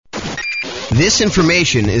This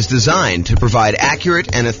information is designed to provide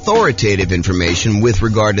accurate and authoritative information with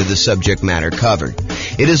regard to the subject matter covered.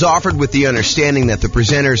 It is offered with the understanding that the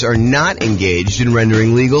presenters are not engaged in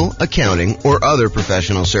rendering legal, accounting, or other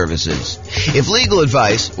professional services. If legal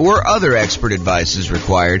advice or other expert advice is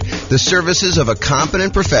required, the services of a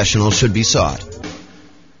competent professional should be sought.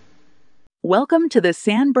 Welcome to the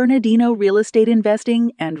San Bernardino Real Estate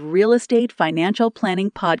Investing and Real Estate Financial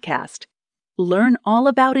Planning Podcast. Learn all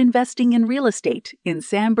about investing in real estate in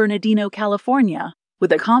San Bernardino, California,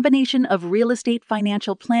 with a combination of real estate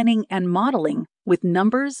financial planning and modeling with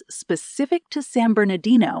numbers specific to San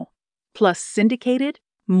Bernardino, plus syndicated,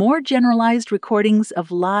 more generalized recordings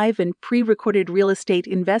of live and pre-recorded real estate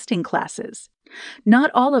investing classes.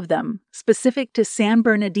 Not all of them specific to San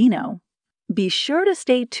Bernardino. Be sure to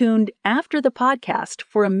stay tuned after the podcast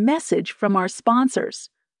for a message from our sponsors.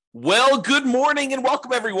 Well, good morning and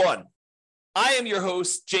welcome, everyone. I am your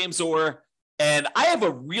host, James Orr, and I have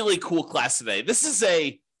a really cool class today. This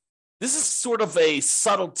is sort of a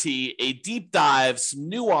subtlety, a deep dive, some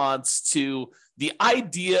nuance to the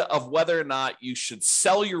idea of whether or not you should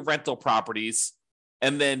sell your rental properties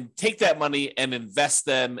and then take that money and invest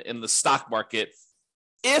them in the stock market,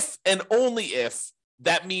 if and only if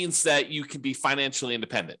that means that you can be financially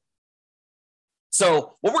independent.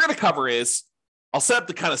 So what we're going to cover is, I'll set up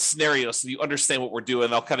the kind of scenario so you understand what we're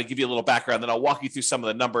doing. I'll kind of give you a little background, then I'll walk you through some of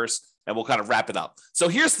the numbers and we'll kind of wrap it up. So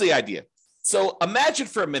here's the idea. So imagine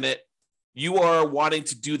for a minute, you are wanting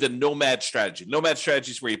to do the nomad strategy. Nomad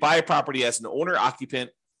strategy is where you buy a property as an owner occupant.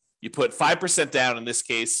 You put 5% down in this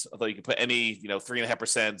case, although you can put any, 3.5%,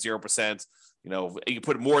 0%, you can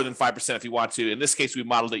put more than 5% if you want to. In this case, we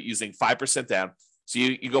modeled it using 5% down. So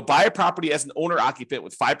you go buy a property as an owner occupant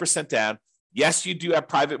with 5% down. Yes, you do have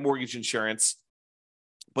private mortgage insurance,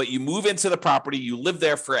 but you move into the property, you live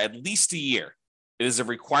there for at least a year. It is a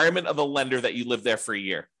requirement of the lender that you live there for a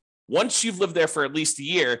year. Once you've lived there for at least a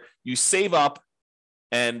year, you save up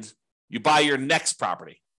and you buy your next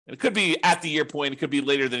property. And it could be at the year point, it could be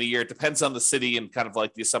later than a year. It depends on the city and kind of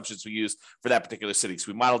like the assumptions we use for that particular city. So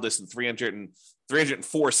we modeled this in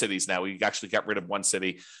 304 cities now. We actually got rid of one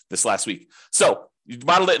city this last week. So you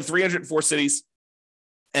modeled it in 304 cities.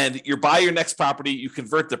 And you buy your next property, you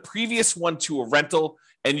convert the previous one to a rental,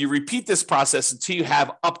 and you repeat this process until you have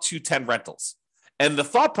up to 10 rentals. And the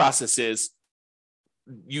thought process is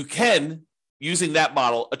you can, using that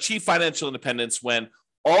model, achieve financial independence when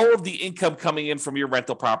all of the income coming in from your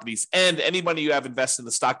rental properties and any money you have invested in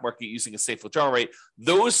the stock market using a safe withdrawal rate,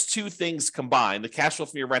 those two things combined, the cash flow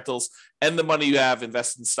from your rentals and the money you have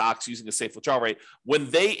invested in stocks using a safe withdrawal rate, when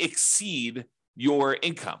they exceed your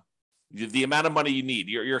income, the amount of money you need,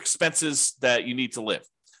 your expenses that you need to live.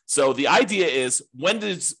 So the idea is, when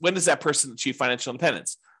does that person achieve financial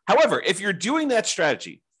independence? However, if you're doing that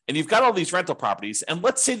strategy and you've got all these rental properties, and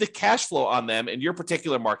let's say the cash flow on them in your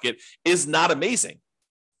particular market is not amazing,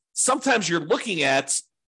 sometimes you're looking at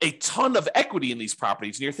a ton of equity in these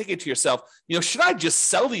properties and you're thinking to yourself, should I just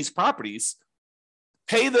sell these properties,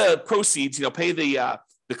 pay the proceeds, pay the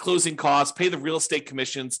closing costs, pay the real estate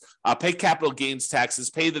commissions, pay capital gains taxes,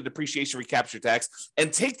 pay the depreciation recapture tax,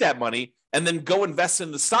 and take that money and then go invest in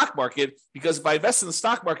the stock market? Because if I invest in the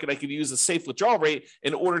stock market, I can use a safe withdrawal rate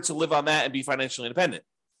in order to live on that and be financially independent.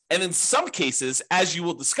 And in some cases, as you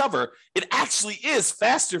will discover, it actually is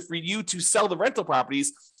faster for you to sell the rental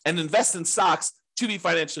properties and invest in stocks to be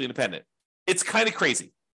financially independent. It's kind of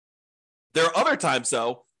crazy. There are other times,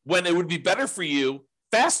 though, when it would be better for you,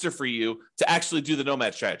 faster for you to actually do the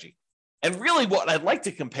nomad strategy. And really what I'd like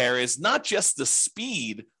to compare is not just the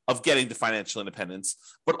speed of getting to financial independence,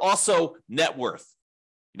 but also net worth.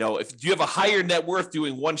 If you have a higher net worth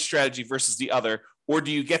doing one strategy versus the other, or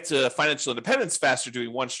do you get to financial independence faster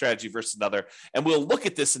doing one strategy versus another? And we'll look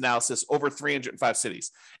at this analysis over 305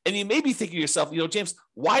 cities. And you may be thinking to yourself, James,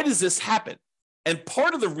 why does this happen? And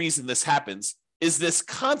part of the reason this happens is this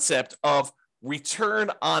concept of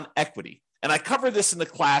return on equity. And I covered this in the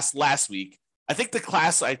class last week. I think the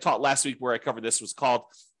class I taught last week where I covered this was called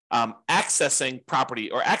Accessing Property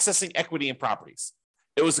or Accessing Equity in Properties.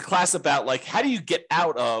 It was a class about how do you get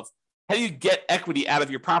equity out of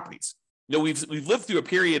your properties? We've lived through a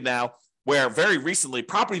period now where very recently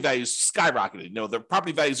property values skyrocketed. The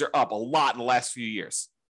property values are up a lot in the last few years.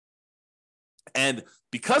 And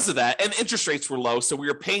because of that, and interest rates were low, so we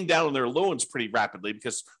were paying down on their loans pretty rapidly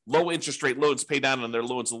because low interest rate loans pay down on their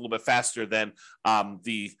loans a little bit faster than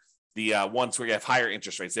the ones where you have higher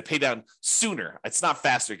interest rates. They pay down sooner. It's not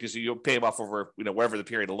faster because you pay them off over wherever the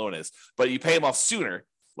period of loan is, but you pay them off sooner.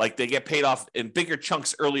 Like they get paid off in bigger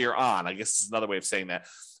chunks earlier on, I guess is another way of saying that.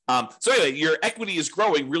 So anyway, your equity is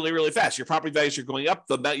growing really, really fast. Your property values are going up.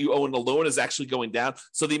 The amount you owe in the loan is actually going down.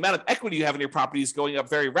 So the amount of equity you have in your property is going up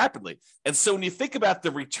very rapidly. And so when you think about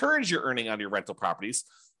the returns you're earning on your rental properties,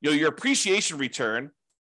 your appreciation return,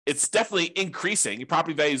 it's definitely increasing. Your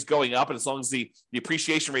property value is going up. And as long as the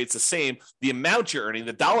appreciation rate is the same, the amount you're earning,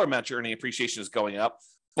 the dollar amount you're earning appreciation is going up.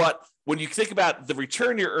 But when you think about the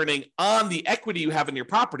return you're earning on the equity you have in your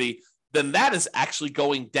property, then that is actually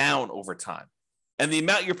going down over time. And the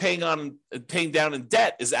amount you're paying down in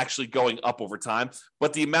debt is actually going up over time.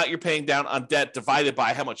 But the amount you're paying down on debt divided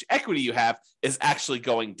by how much equity you have is actually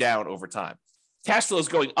going down over time. Cash flow is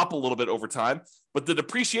going up a little bit over time, but the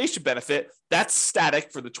depreciation benefit, that's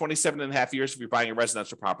static for the 27 and a half years if you're buying a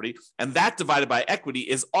residential property. And that divided by equity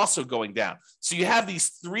is also going down. So you have these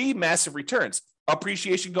three massive returns: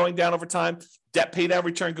 appreciation going down over time, debt pay down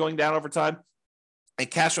return going down over time, and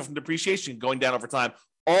cash flow from depreciation going down over time,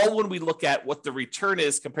 all when we look at what the return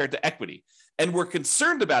is compared to equity. And we're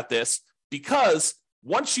concerned about this because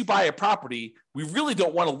once you buy a property, we really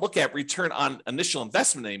don't want to look at return on initial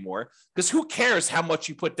investment anymore, because who cares how much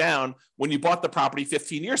you put down when you bought the property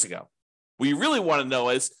 15 years ago? What you really want to know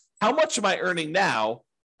is, how much am I earning now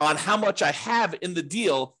on how much I have in the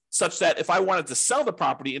deal, such that if I wanted to sell the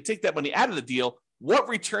property and take that money out of the deal, what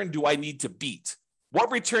return do I need to beat?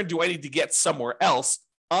 What return do I need to get somewhere else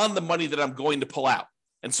on the money that I'm going to pull out?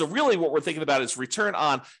 And so really what we're thinking about is return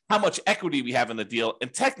on how much equity we have in the deal.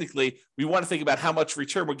 And technically, we want to think about how much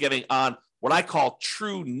return we're getting on what I call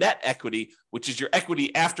true net equity, which is your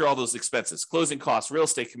equity after all those expenses: closing costs, real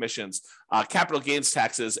estate commissions, capital gains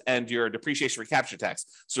taxes, and your depreciation recapture tax.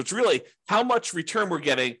 So it's really how much return we're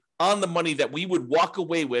getting on the money that we would walk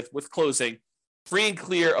away with closing, free and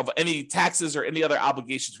clear of any taxes or any other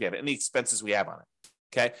obligations we have, any expenses we have on it.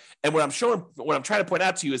 Okay. And what I'm trying to point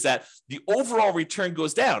out to you is that the overall return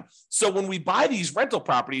goes down. So when we buy these rental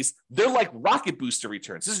properties, they're like rocket booster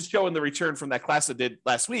returns. This is showing the return from that class I did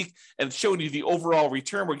last week, and it's showing you the overall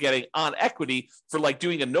return we're getting on equity for like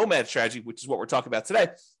doing a nomad strategy, which is what we're talking about today.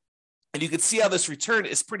 And you can see how this return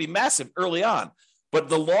is pretty massive early on. But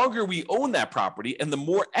the longer we own that property and the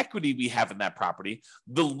more equity we have in that property,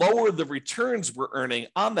 the lower the returns we're earning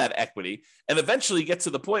on that equity, and eventually get to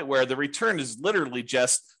the point where the return is literally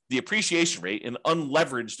just the appreciation rate, an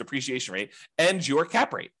unleveraged appreciation rate, and your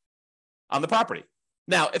cap rate on the property.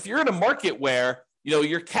 Now, if you're in a market where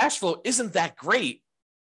your cash flow isn't that great,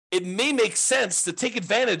 it may make sense to take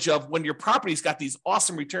advantage of when your property's got these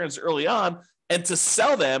awesome returns early on and to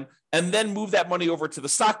sell them and then move that money over to the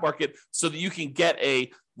stock market so that you can get a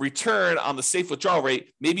return on the safe withdrawal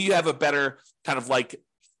rate. Maybe you have a better kind of like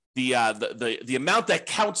the amount that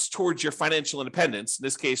counts towards your financial independence. In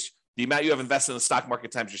this case, the amount you have invested in the stock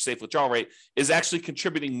market times your safe withdrawal rate is actually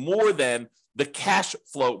contributing more than the cash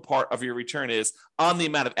flow part of your return is on the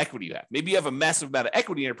amount of equity you have. Maybe you have a massive amount of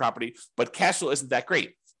equity in your property, but cash flow isn't that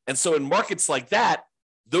great. And so in markets like that,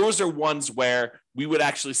 those are ones where we would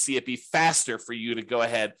actually see it be faster for you to go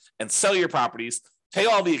ahead and sell your properties, pay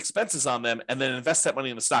all the expenses on them, and then invest that money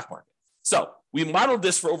in the stock market. So we modeled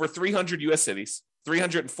this for over 300 U.S. cities.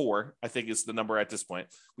 304, I think, is the number at this point.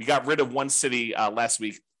 We got rid of one city last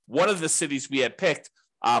week. One of the cities we had picked,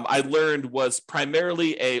 I learned, was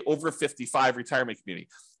primarily a over 55 retirement community.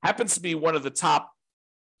 Happens to be one of the top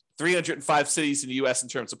 305 cities in the U.S. in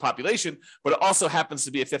terms of population, but it also happens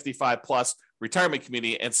to be a 55 plus retirement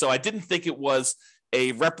community. And so I didn't think it was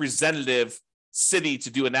a representative city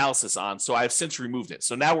to do analysis on. So I've since removed it.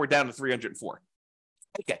 So now we're down to 304.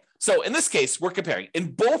 Okay. So in this case, we're comparing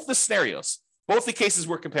in both the scenarios, both the cases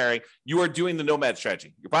we're comparing, you are doing the nomad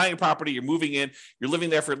strategy. You're buying a property, you're moving in, you're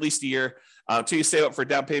living there for at least a year until you save up for a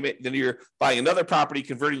down payment. Then you're buying another property,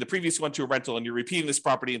 converting the previous one to a rental, and you're repeating this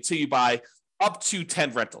property until you buy up to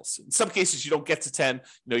 10 rentals. In some cases, you don't get to 10.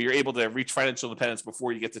 You're able to reach financial independence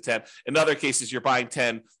before you get to 10. In other cases, you're buying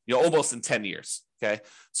 10, almost in 10 years. Okay.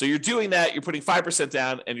 So you're doing that. You're putting 5%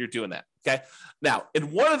 down and you're doing that. Okay. Now,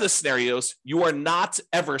 in one of the scenarios, you are not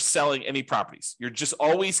ever selling any properties. You're just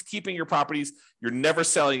always keeping your properties. You're never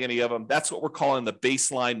selling any of them. That's what we're calling the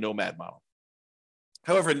baseline nomad model.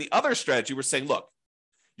 However, in the other strategy, we're saying, look,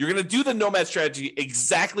 you're going to do the nomad strategy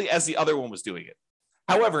exactly as the other one was doing it.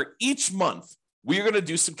 However, each month, we're going to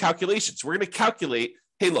do some calculations. We're going to calculate,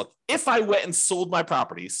 hey, look, if I went and sold my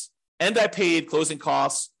properties and I paid closing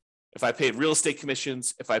costs, if I paid real estate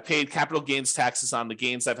commissions, if I paid capital gains taxes on the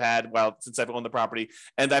gains I've had since I've owned the property,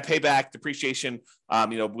 and I pay back depreciation,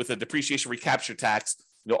 with a depreciation recapture tax,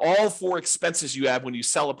 all 4 expenses you have when you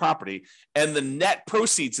sell a property, and the net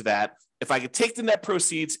proceeds of that if I could take the net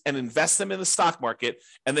proceeds and invest them in the stock market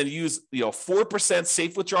and then use 4%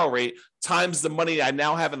 safe withdrawal rate times the money I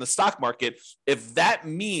now have in the stock market, if that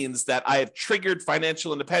means that I have triggered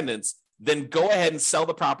financial independence, then go ahead and sell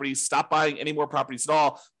the properties, stop buying any more properties at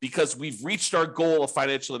all, because we've reached our goal of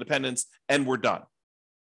financial independence and we're done.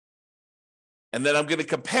 And then I'm going to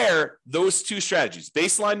compare those two strategies,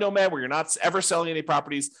 baseline Nomad, where you're not ever selling any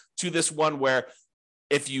properties, to this one where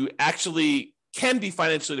if you actually can be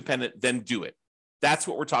financially independent, then do it. That's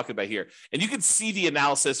what we're talking about here. And you can see the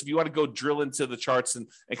analysis if you want to go drill into the charts and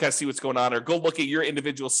kind of see what's going on, or go look at your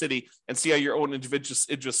individual city and see how your own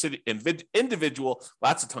individual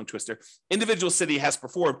lots of tongue twister, individual city has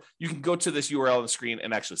performed. You can go to this URL on the screen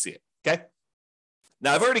and actually see it. Okay.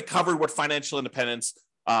 Now, I've already covered what financial independence.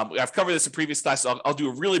 I've covered this in previous classes. I'll do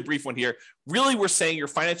a really brief one here. Really, we're saying you're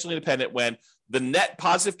financially independent when the net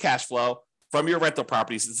positive cash flow from your rental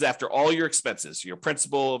properties is after all your expenses, your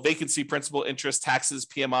principal, vacancy, principal, interest, taxes,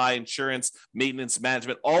 PMI, insurance, maintenance,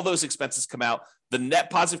 management, all those expenses come out. The net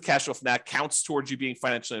positive cash flow from that counts towards you being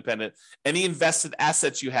financially independent. Any invested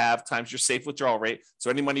assets you have times your safe withdrawal rate. So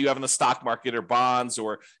any money you have in the stock market or bonds,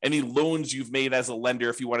 or any loans you've made as a lender,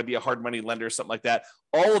 if you want to be a hard money lender or something like that,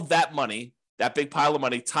 all of that money, that big pile of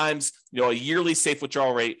money times a yearly safe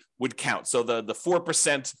withdrawal rate would count. So the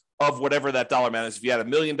 4% of whatever that dollar amount is. If you had $1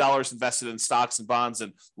 million invested in stocks and bonds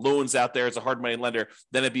and loans out there as a hard money lender,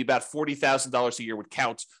 then it'd be about $40,000 a year would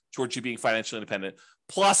count towards you being financially independent.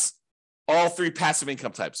 Plus all three passive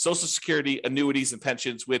income types: Social Security, annuities, and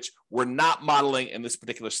pensions, which we're not modeling in this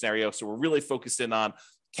particular scenario. So we're really focused in on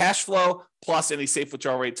cash flow plus any safe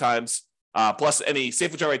withdrawal rate times,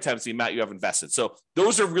 the amount you have invested. So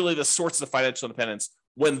those are really the sorts of financial independence.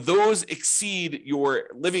 When those exceed your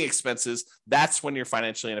living expenses, that's when you're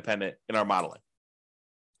financially independent in our modeling.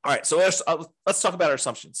 All right, so let's talk about our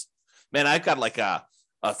assumptions. Man, I've got like a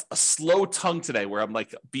slow tongue today where I'm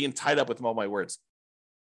like being tied up with all my words.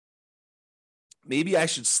 Maybe I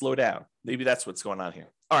should slow down. Maybe that's what's going on here.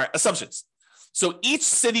 All right, assumptions. So each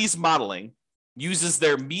city's modeling uses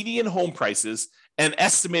their median home prices and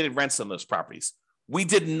estimated rents on those properties. We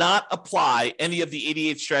did not apply any of the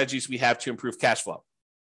 88 strategies we have to improve cash flow.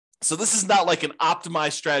 So this is not like an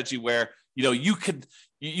optimized strategy where,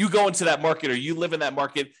 you go into that market or you live in that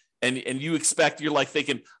market and you're like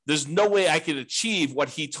thinking, there's no way I can achieve what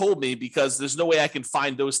he told me because there's no way I can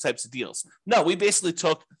find those types of deals. No, we basically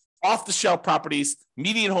took off the shelf properties,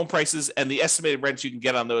 median home prices, and the estimated rents you can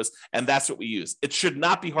get on those. And that's what we use. It should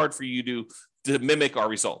not be hard for you to mimic our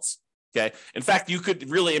results. Okay. In fact, you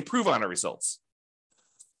could really improve on our results.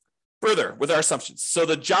 Further, with our assumptions. So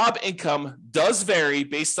the job income does vary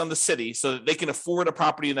based on the city so that they can afford a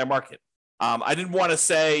property in their market. I didn't want to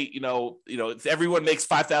say, if everyone makes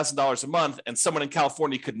 $5,000 a month and someone in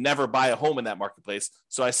California could never buy a home in that marketplace.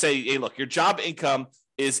 So I say, hey, look, your job income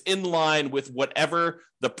is in line with whatever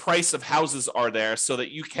the price of houses are there so that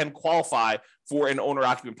you can qualify for an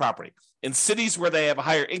owner-occupant property. In cities where they have a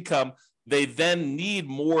higher income, they then need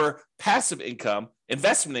more passive income,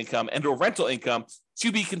 investment income, and or rental income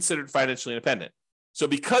to be considered financially independent. So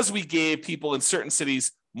because we gave people in certain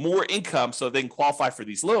cities more income so they can qualify for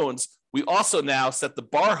these loans, we also now set the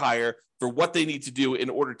bar higher for what they need to do in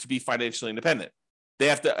order to be financially independent. They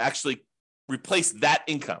have to actually replace that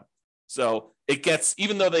income. So it gets,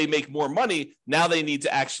 even though they make more money, now they need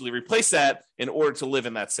to actually replace that in order to live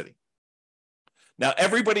in that city. Now,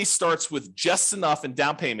 everybody starts with just enough in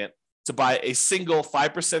down payment to buy a single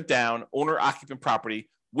 5% down owner-occupant property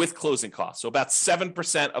with closing costs. So about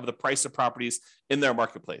 7% of the price of properties in their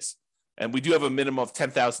marketplace. And we do have a minimum of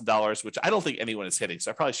 $10,000, which I don't think anyone is hitting.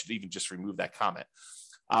 So I probably should even just remove that comment.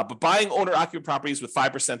 But buying owner-occupant properties with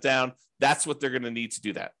 5% down, that's what they're going to need to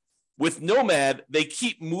do that. With Nomad, they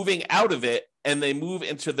keep moving out of it and they move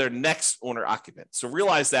into their next owner-occupant. So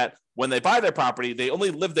realize that when they buy their property, they only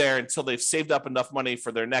live there until they've saved up enough money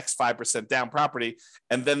for their next 5% down property,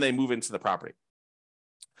 and then they move into the property.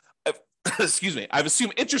 Excuse me. I've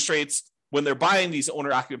assumed interest rates when they're buying these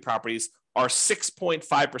owner-occupant properties are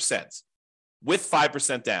 6.5% with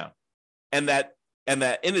 5% down. And that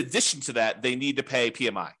in addition to that, they need to pay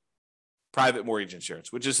PMI, private mortgage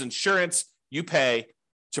insurance, which is insurance you pay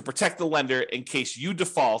to protect the lender in case you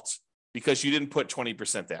default because you didn't put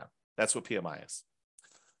 20% down. That's what PMI is.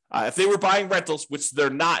 If they were buying rentals, which they're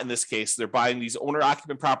not in this case, they're buying these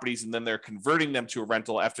owner-occupant properties and then they're converting them to a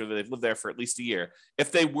rental after they've lived there for at least a year.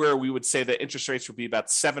 If they were, we would say that interest rates would be about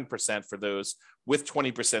 7% for those with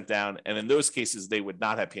 20% down. And in those cases, they would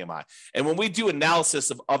not have PMI. And when we do analysis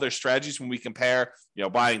of other strategies, when we compare,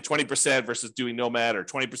 buying 20% versus doing Nomad, or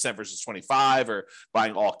 20% versus 25, or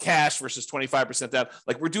buying all cash versus 25% down,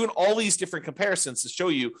 like we're doing all these different comparisons to show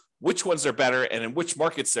you which ones are better and in which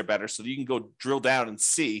markets they're better, so that you can go drill down and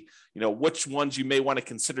see, which ones you may want to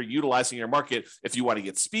consider utilizing in your market if you want to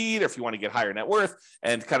get speed or if you want to get higher net worth,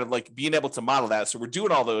 and kind of like being able to model that. So we're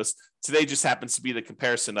doing all those. Today just happens to be the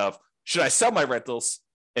comparison of, should I sell my rentals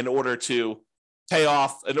in order to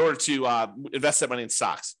invest that money in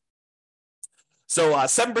stocks? So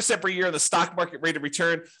 7% per year in the stock market rate of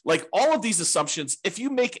return, like all of these assumptions, if you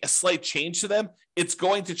make a slight change to them, it's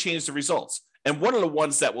going to change the results. And one of the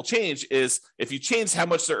ones that will change is if you change how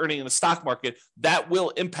much they're earning in the stock market, that will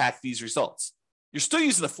impact these results. You're still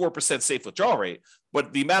using the 4% safe withdrawal rate,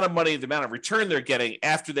 but the amount of money, the amount of return they're getting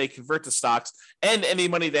after they convert to stocks, and any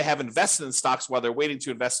money they have invested in stocks while they're waiting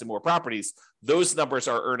to invest in more properties, those numbers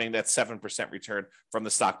are earning that 7% return from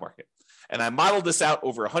the stock market. And I modeled this out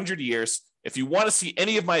over 100 years. If you want to see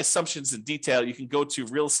any of my assumptions in detail, you can go to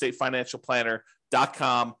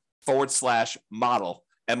realestatefinancialplanner.com/model,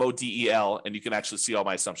 MODEL, and you can actually see all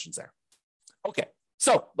my assumptions there. Okay,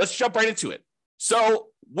 so let's jump right into it. So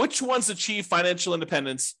which ones achieve financial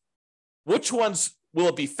independence? Which ones will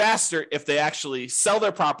it be faster if they actually sell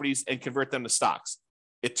their properties and convert them to stocks?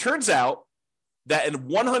 It turns out that in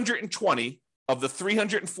 120 of the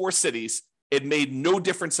 304 cities, it made no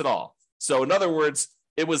difference at all. So in other words,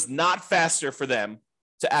 it was not faster for them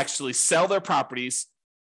to actually sell their properties,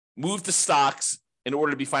 move to stocks in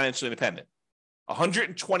order to be financially independent.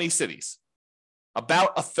 120 cities,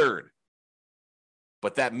 about a third.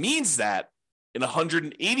 But that means that in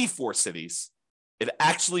 184 cities, it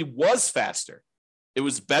actually was faster. It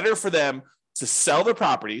was better for them to sell their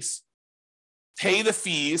properties, pay the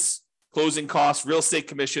fees, closing costs, real estate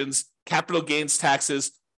commissions, capital gains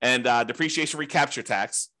taxes, and depreciation recapture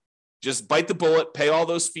tax. Just bite the bullet, pay all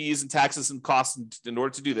those fees and taxes and costs in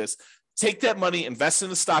order to do this. Take that money, invest in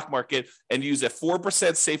the stock market, and use a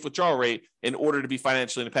 4% safe withdrawal rate in order to be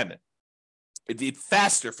financially independent. It'd be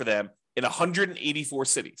faster for them in 184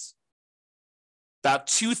 cities. About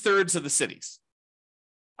 2/3 of the cities.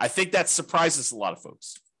 I think that surprises a lot of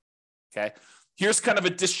folks. Okay. Here's kind of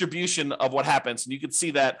a distribution of what happens. And you can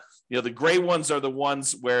see that, the gray ones are the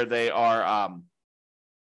ones where they are,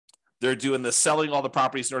 they're doing the selling all the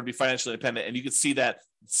properties in order to be financially independent. And you can see that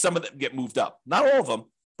some of them get moved up. Not all of them,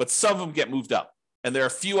 but some of them get moved up. And there are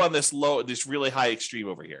a few on this really high extreme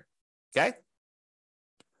over here. Okay.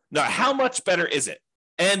 Now, how much better is it?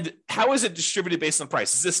 And how is it distributed based on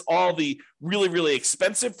price? Is this all the really, really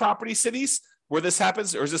expensive property cities where this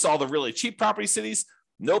happens? Or is this all the really cheap property cities?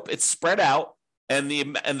 Nope, it's spread out. And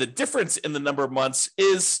the difference in the number of months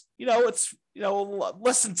is, it's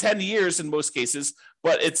less than 10 years in most cases,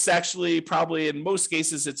 but it's actually probably in most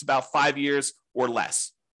cases, it's about 5 years or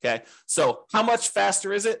less. Okay. So how much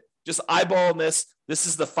faster is it? Just eyeballing this. This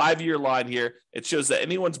is the 5-year line here. It shows that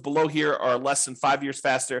anyone's below here are less than 5 years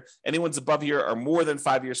faster. Anyone's above here are more than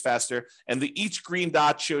 5 years faster. And each green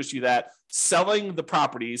dot shows you that selling the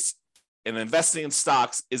properties and investing in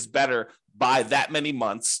stocks is better by that many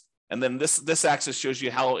months. And then this axis shows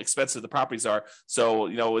you how expensive the properties are. So,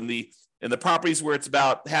 in the properties where it's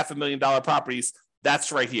about $500,000 properties,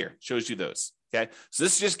 that's right here, shows you those. Okay. So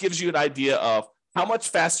this just gives you an idea of how much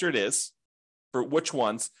faster it is for which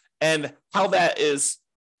ones and how that is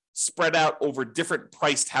spread out over different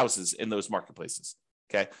priced houses in those marketplaces.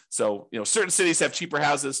 Okay. So, certain cities have cheaper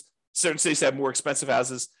houses, certain cities have more expensive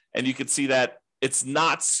houses, and you can see that it's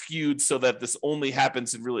not skewed so that this only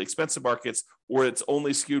happens in really expensive markets, or it's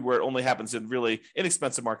only skewed where it only happens in really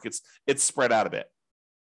inexpensive markets. It's spread out a bit.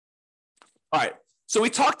 All right. So we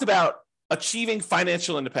talked about achieving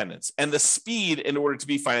financial independence and the speed in order to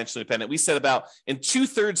be financially independent. We said about in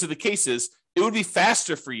 2/3 of the cases, it would be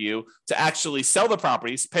faster for you to actually sell the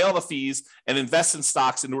properties, pay all the fees, and invest in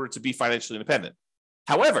stocks in order to be financially independent.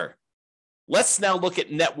 However, let's now look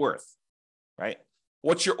at net worth, right?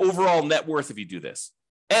 What's your overall net worth if you do this?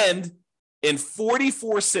 And in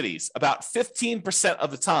 44 cities, about 15% of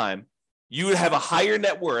the time, you would have a higher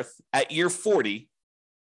net worth at year 40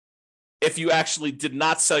 if you actually did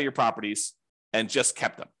not sell your properties and just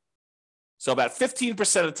kept them. So about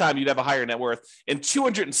 15% of the time, you'd have a higher net worth. In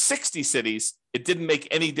 260 cities, it didn't make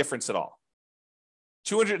any difference at all.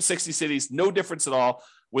 260 cities, no difference at all.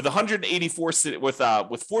 With 184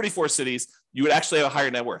 with 44 cities, you would actually have a higher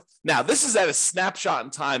net worth. Now, this is at a snapshot in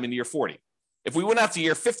time in year 40. If we went out to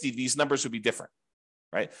year 50, these numbers would be different,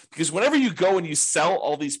 right? Because whenever you go and you sell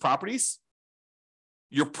all these properties,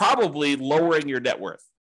 you're probably lowering your net worth.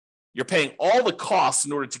 You're paying all the costs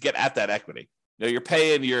in order to get at that equity. You're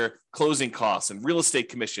paying your closing costs and real estate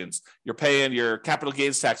commissions. You're paying your capital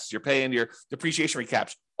gains taxes. You're paying your depreciation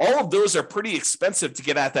recaps. All of those are pretty expensive to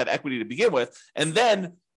get at that equity to begin with. And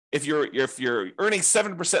then if you're earning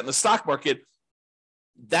 7% in the stock market,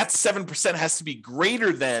 that 7% has to be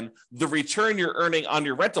greater than the return you're earning on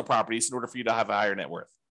your rental properties in order for you to have a higher net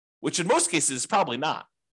worth, which in most cases is probably not.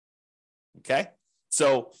 Okay.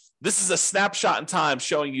 So this is a snapshot in time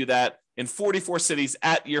showing you that in 44 cities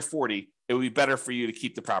at year 40, it would be better for you to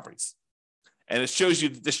keep the properties. And it shows you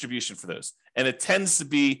the distribution for those. And it tends to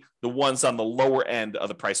be the ones on the lower end of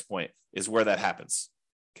the price point is where that happens.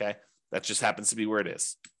 Okay. That just happens to be where it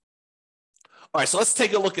is. All right. So let's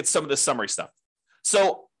take a look at some of the summary stuff.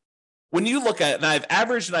 So when you look at it, and I have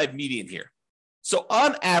average and I have median here. So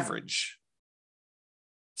on average,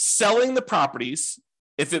 selling the properties,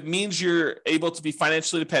 if it means you're able to be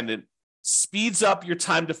financially independent, speeds up your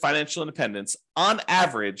time to financial independence on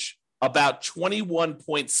average about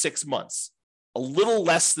 21.6 months, a little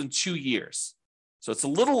less than 2 years. So it's a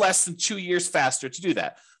little less than 2 years faster to do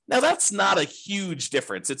that. Now, that's not a huge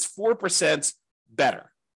difference. It's 4%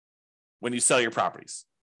 better when you sell your properties,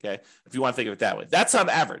 okay? If you want to think of it that way. That's on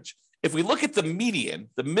average. If we look at the median,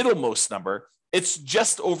 the middlemost number, it's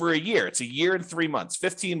just over a year. It's a year and 3 months,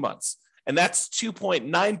 15 months. And that's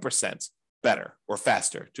 2.9% better or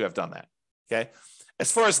faster to have done that, okay?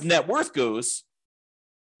 As far as net worth goes,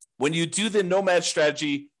 when you do the Nomad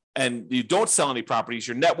strategy and you don't sell any properties,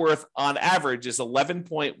 your net worth on average is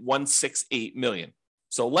 $11.168 million.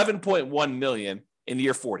 So $11.1 million in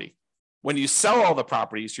year 40. When you sell all the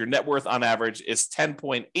properties, your net worth on average is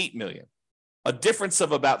 $10.8 million, a difference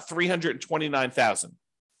of about $329,000.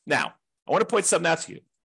 Now, I want to point something out to you.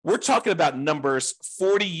 We're talking about numbers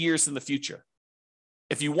 40 years in the future.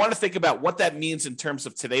 If you want to think about what that means in terms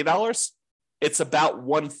of today dollars, it's about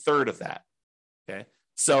 1/3 of that. Okay.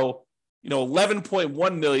 So,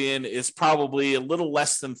 11.1 million is probably a little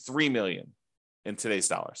less than 3 million in today's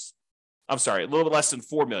dollars. I'm sorry, a little bit less than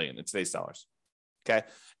 4 million in today's dollars. Okay.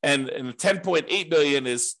 And 10.8 million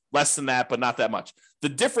is less than that, but not that much. The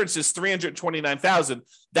difference is 329,000.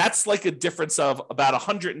 That's like a difference of about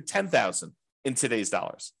 110,000 in today's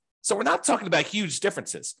dollars. So we're not talking about huge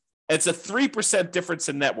differences. It's a 3% difference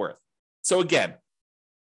in net worth. So again,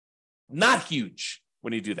 not huge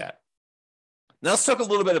when you do that. Now let's talk a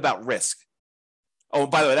little bit about risk. Oh,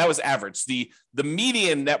 by the way, that was average. The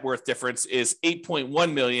median net worth difference is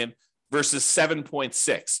 8.1 million versus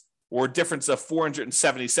 7.6, or a difference of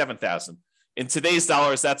 477,000. In today's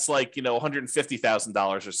dollars, that's like,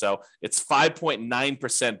 $150,000 or so. It's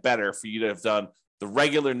 5.9% better for you to have done the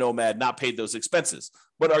regular Nomad, not paid those expenses.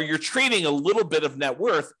 But you're trading a little bit of net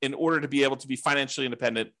worth in order to be able to be financially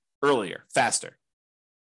independent earlier, faster.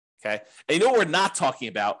 Okay. And what we're not talking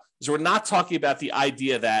about is we're not talking about the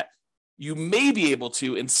idea that you may be able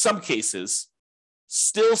to, in some cases,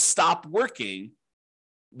 still stop working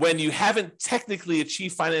when you haven't technically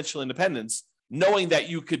achieved financial independence, knowing that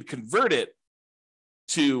you could convert it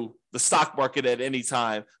to the stock market at any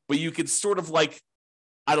time, but you could sort of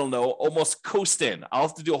almost coast in. I'll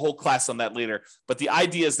have to do a whole class on that later. But the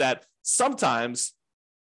idea is that sometimes,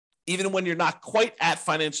 even when you're not quite at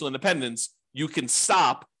financial independence, you can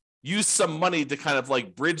stop, use some money to kind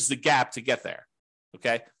of bridge the gap to get there.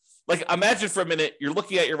 Okay. Imagine for a minute, you're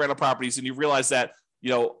looking at your rental properties and you realize that,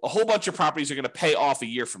 a whole bunch of properties are going to pay off a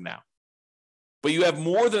year from now, but you have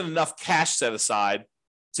more than enough cash set aside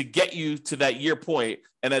to get you to that year point.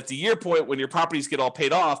 And at the year point, when your properties get all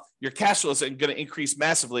paid off, your cash flows are going to increase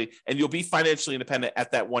massively and you'll be financially independent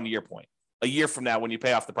at that 1 year point, a year from now when you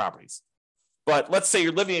pay off the properties. But let's say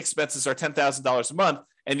your living expenses are $10,000 a month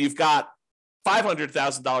and you've got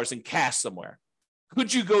 $500,000 in cash somewhere.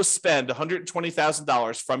 Could you go spend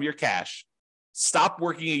 $120,000 from your cash, stop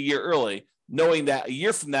working a year early, knowing that a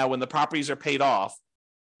year from now when the properties are paid off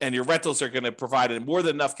and your rentals are going to provide more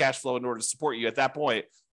than enough cash flow in order to support you at that point,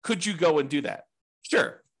 could you go and do that?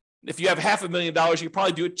 Sure. If you have $500,000, you could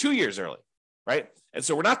probably do it 2 years early, right? And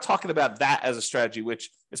so we're not talking about that as a strategy, which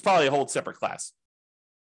is probably a whole separate class.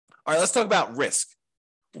 All right, let's talk about risk.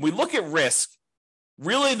 When we look at risk,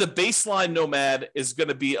 really the baseline Nomad is going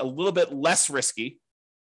to be a little bit less risky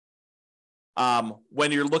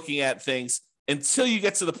when you're looking at things until you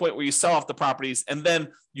get to the point where you sell off the properties and then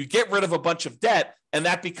you get rid of a bunch of debt, and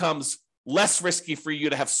that becomes less risky for you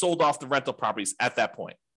to have sold off the rental properties at that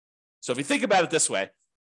point. So if you think about it this way,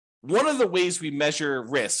 one of the ways we measure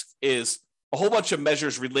risk is a whole bunch of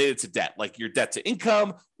measures related to debt, like your debt to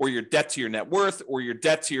income or your debt to your net worth or your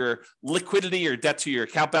debt to your liquidity or debt to your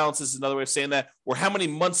account balance is another way of saying that, or how many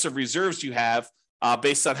months of reserves you have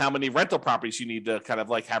based on how many rental properties you need to kind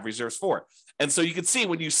of have reserves for. And so you can see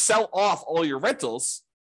when you sell off all your rentals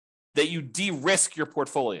that you de-risk your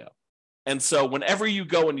portfolio. And so whenever you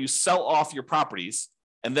go and you sell off your properties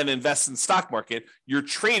and then invest in the stock market, you're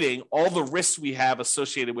trading all the risks we have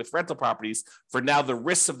associated with rental properties for now the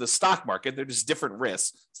risks of the stock market. They're just different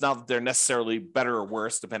risks. It's not that they're necessarily better or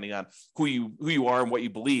worse, depending on who you are and what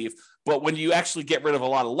you believe. But when you actually get rid of a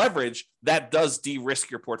lot of leverage, that does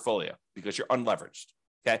de-risk your portfolio because you're unleveraged.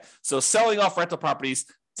 Okay. So selling off rental properties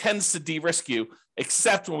tends to de-risk you,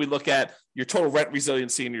 except when we look at your total rent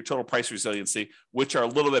resiliency and your total price resiliency, which are a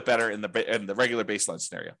little bit better in the regular baseline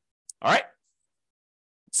scenario. All right.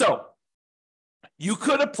 So you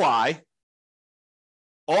could apply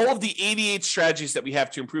all of the 88 strategies that we have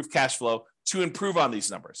to improve cash flow to improve on these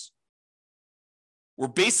numbers. We're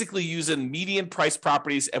basically using median price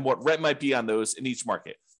properties and what rent might be on those in each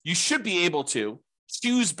market. You should be able to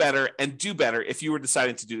choose better and do better if you were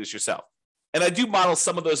deciding to do this yourself. And I do model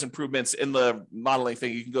some of those improvements in the modeling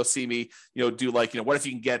thing. You can go see me, do like, what if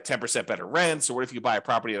you can get 10% better rents, or what if you buy a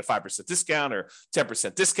property at a 5% discount or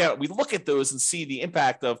 10% discount? We look at those and see the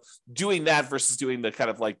impact of doing that versus doing the kind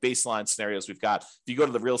of like baseline scenarios we've got. If you go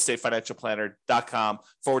to the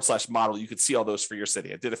realestatefinancialplanner.com/model, you can see all those for your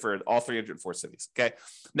city. I did it for all 304 cities. Okay.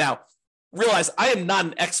 Now, realize I am not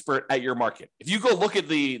an expert at your market. If you go look at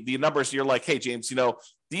the numbers, you're like, hey, James,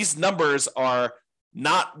 these numbers are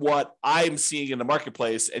not what I'm seeing in the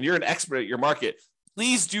marketplace, and you're an expert at your market,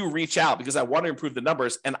 please do reach out because I want to improve the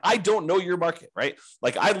numbers. And I don't know your market, right?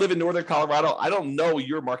 Like I live in Northern Colorado. I don't know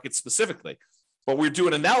your market specifically, but we're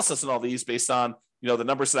doing analysis on all these based on, the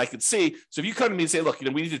numbers that I could see. So if you come to me and say, look, we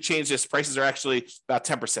need to change this. Prices are actually about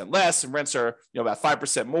 10% less and rents are, about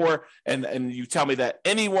 5% more. And you tell me that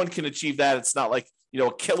anyone can achieve that. It's not like, a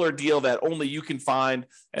killer deal that only you can find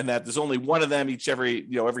and that there's only one of them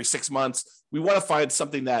every 6 months. We want to find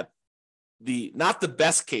something that not the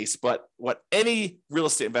best case, but what any real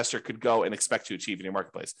estate investor could go and expect to achieve in your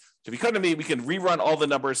marketplace. So if you come to me, we can rerun all the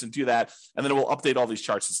numbers and do that. And then we'll update all these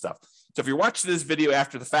charts and stuff. So if you're watching this video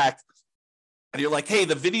after the fact, and you're like, hey,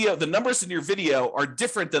 the numbers in your video are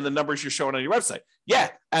different than the numbers you're showing on your website. Yeah,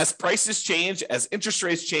 as prices change, as interest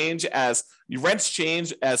rates change, as your rents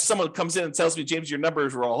change, as someone comes in and tells me, James, your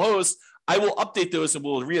numbers were all hosed, I will update those and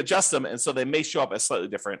we'll readjust them. And so they may show up as slightly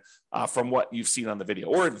different from what you've seen on the video,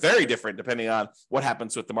 or very different depending on what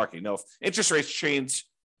happens with the market. If interest rates change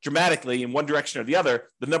dramatically in one direction or the other,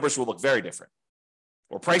 the numbers will look very different.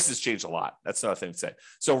 Or prices change a lot. That's another thing to say.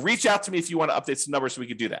 So reach out to me if you want to update some numbers so we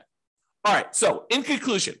can do that. All right. So in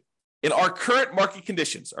conclusion, in our current market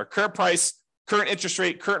conditions, our current price, current interest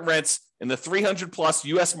rate, current rents in the 300 plus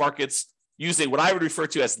US markets, using what I would refer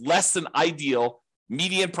to as less than ideal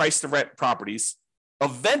median price to rent properties,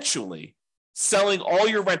 eventually selling all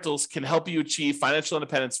your rentals can help you achieve financial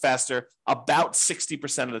independence faster about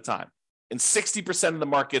 60% of the time. In 60% of the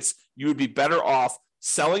markets, you would be better off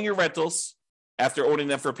selling your rentals after owning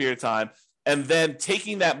them for a period of time, and then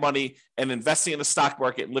taking that money and investing in the stock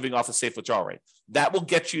market and living off a safe withdrawal rate. That will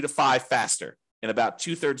get you to 5 faster in about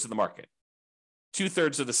 2/3 of the market,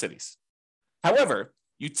 2/3 of the cities. However,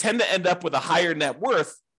 you tend to end up with a higher net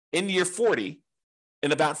worth in year 40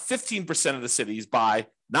 in about 15% of the cities by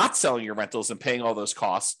not selling your rentals and paying all those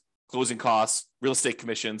costs, closing costs, real estate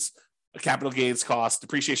commissions, capital gains costs,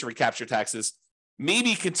 depreciation recapture taxes,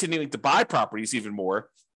 maybe continuing to buy properties even more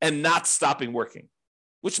and not stopping working.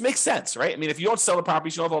 Which makes sense, right? I mean, if you don't sell the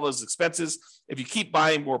properties, you don't have all those expenses. If you keep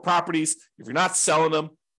buying more properties, if you're not selling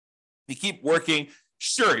them, you keep working,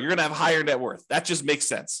 sure, you're going to have higher net worth. That just makes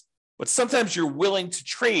sense. But sometimes you're willing to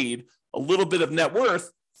trade a little bit of net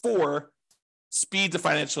worth for speed to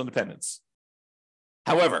financial independence.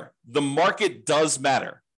 However, the market does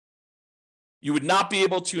matter. You would not be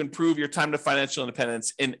able to improve your time to financial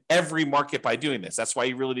independence in every market by doing this. That's why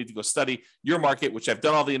you really need to go study your market, which I've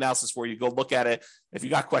done all the analysis for you. Go look at it. If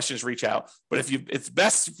you got questions, reach out. But it's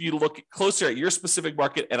best if you look closer at your specific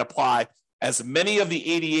market and apply as many of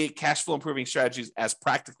the 88 cash flow improving strategies as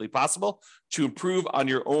practically possible to improve on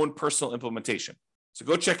your own personal implementation. So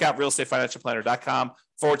go check out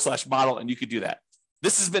realestatefinancialplanner.com/model, and you could do that.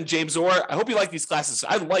 This has been James Orr. I hope you like these classes.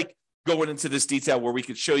 I like going into this detail where we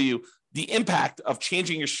could show you the impact of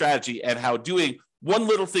changing your strategy and how doing one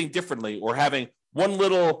little thing differently or having one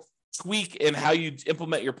little tweak in how you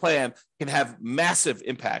implement your plan can have massive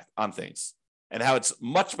impact on things, and how it's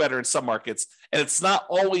much better in some markets. And it's not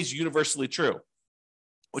always universally true,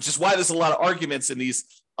 which is why there's a lot of arguments in these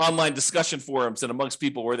online discussion forums and amongst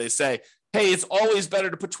people where they say, hey, it's always better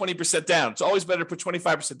to put 20% down. It's always better to put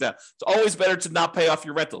 25% down. It's always better to not pay off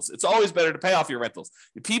your rentals. It's always better to pay off your rentals.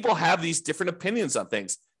 People have these different opinions on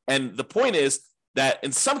things. And the point is, that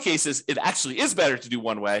in some cases, it actually is better to do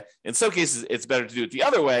one way. In some cases, it's better to do it the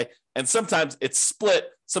other way. And sometimes it's split.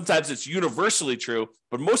 Sometimes it's universally true,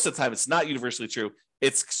 but most of the time it's not universally true.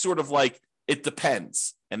 It's sort of like it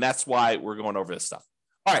depends. And that's why we're going over this stuff.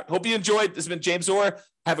 All right. Hope you enjoyed. This has been James Orr.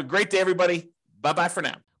 Have a great day, everybody. Bye-bye for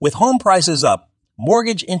now. With home prices up,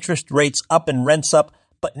 mortgage interest rates up and rents up,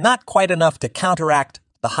 but not quite enough to counteract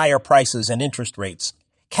the higher prices and interest rates,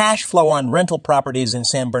 cash flow on rental properties in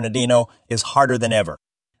San Bernardino is harder than ever.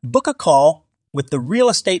 Book a call with the Real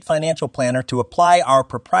Estate Financial Planner to apply our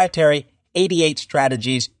proprietary 88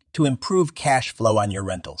 strategies to improve cash flow on your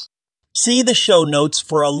rentals. See the show notes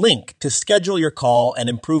for a link to schedule your call and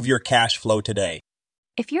improve your cash flow today.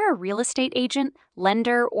 If you're a real estate agent,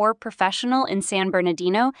 lender, or professional in San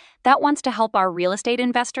Bernardino that wants to help our real estate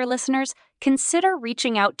investor listeners, consider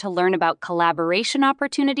reaching out to learn about collaboration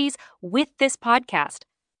opportunities with this podcast.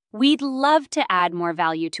 We'd love to add more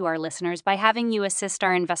value to our listeners by having you assist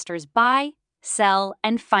our investors buy, sell,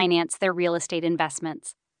 and finance their real estate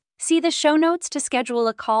investments. See the show notes to schedule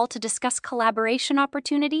a call to discuss collaboration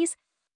opportunities